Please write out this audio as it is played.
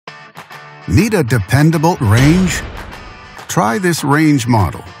Need a dependable range? Try this range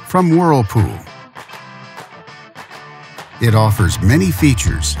model from Whirlpool. It offers many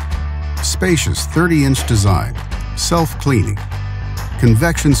features: spacious 30-inch design, self-cleaning,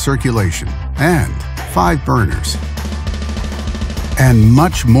 convection circulation, and 5 burners, and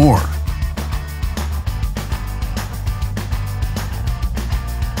much more.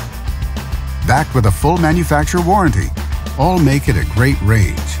 Backed with a full manufacturer warranty, all make it a great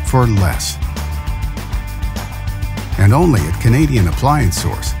range for less. And only at Canadian Appliance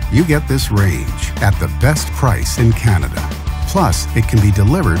Source, you get this range at the best price in Canada. Plus, it can be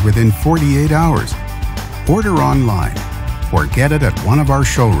delivered within 48 hours. Order online or get it at one of our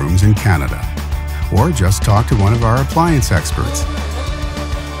showrooms in Canada. Or just talk to one of our appliance experts.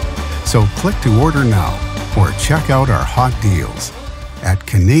 So click to order now or check out our hot deals at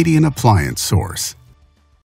Canadian Appliance Source.